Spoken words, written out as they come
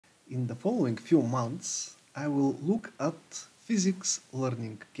In the following few months, I will look at physics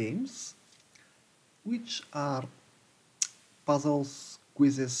learning games, which are puzzles,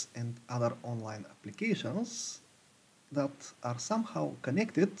 quizzes, and other online applications that are somehow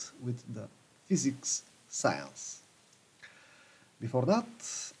connected with the physics science. Before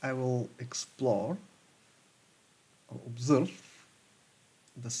that, I will explore or observe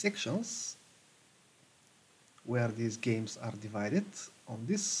the sections where these games are divided on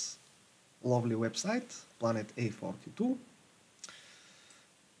this lovely website, Planet A42.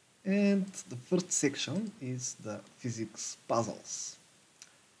 And the first section is the physics puzzles.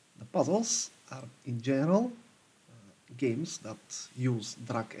 The puzzles are in general games that use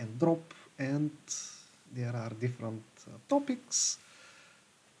drag and drop, and there are different topics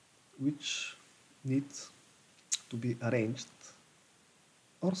which need to be arranged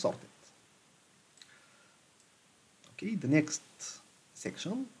or sorted. Okay, the next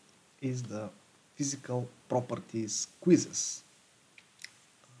section is the physical properties quizzes.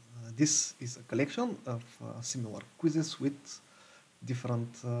 This is a collection of similar quizzes with different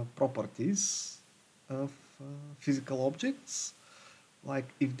properties of physical objects, like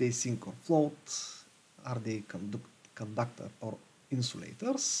if they sink or float, are they conductor or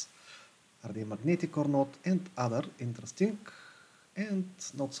insulators, are they magnetic or not, and other interesting and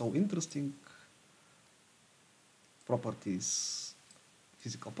not so interesting properties,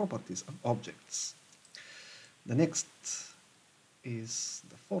 physical properties of objects. The next is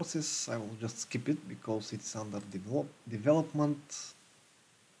the forces. I will just skip it because it's under development.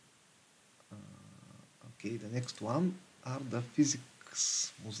 Okay, the next one are the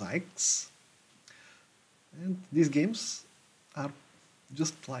physics mosaics. And these games are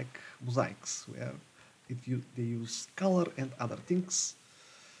just like mosaics, where they use color and other things,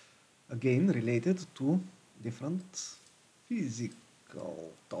 again related to different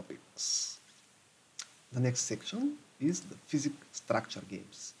physical topics. The next section is the physics structure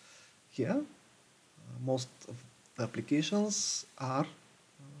games. Here, most of the applications are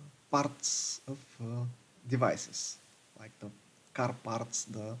parts of devices, like the car parts,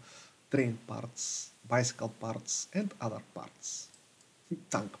 the train parts, bicycle parts, and other parts,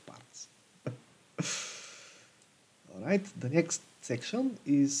 tank parts. Alright, the next section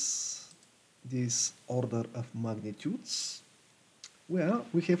is this order of magnitudes, where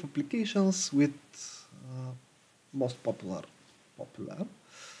we have applications with most popular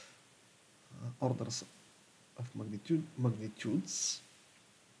orders of magnitudes.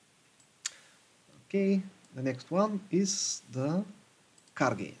 Okay, the next one is the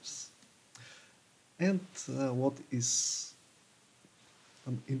car games. And what is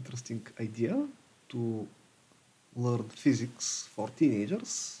an interesting idea to learn physics for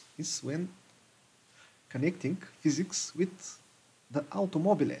teenagers is when connecting physics with the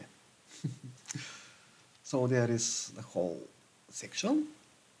automobile. So there is the whole section.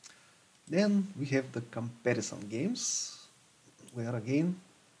 Then we have the comparison games, where again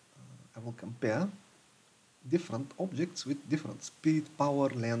I will compare different objects with different speed, power,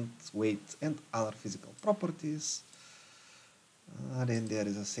 length, weight, and other physical properties. Then there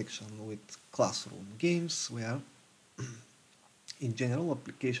is a section with classroom games, where in general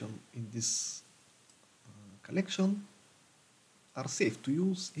application in this collection are safe to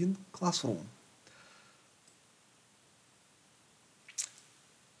use in classroom.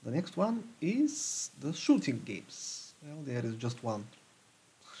 The next one is the shooting games. Well, there is just one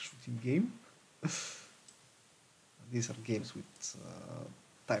shooting game. These are games with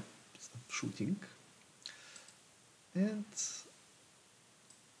types of shooting. And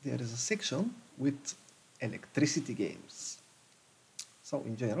there is a section with electricity games. So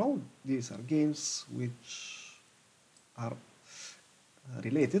in general, these are games which are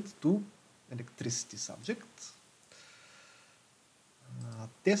related to electricity subject.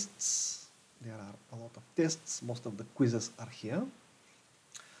 Tests, there are a lot of tests, most of the quizzes are here.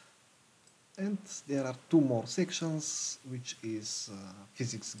 And there are two more sections, which is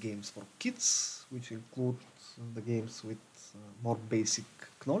physics games for kids, which include the games with more basic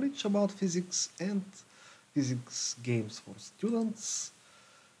knowledge about physics, and physics games for students,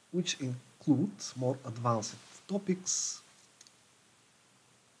 which include more advanced topics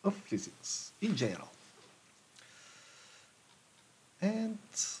of physics in general. And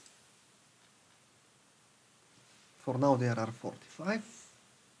for now there are 45.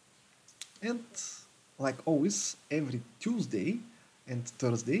 And like always, every Tuesday and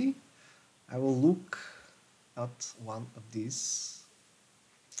Thursday, I will look at one of these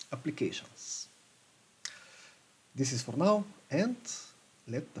applications. This is for now, and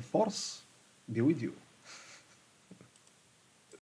let the force be with you.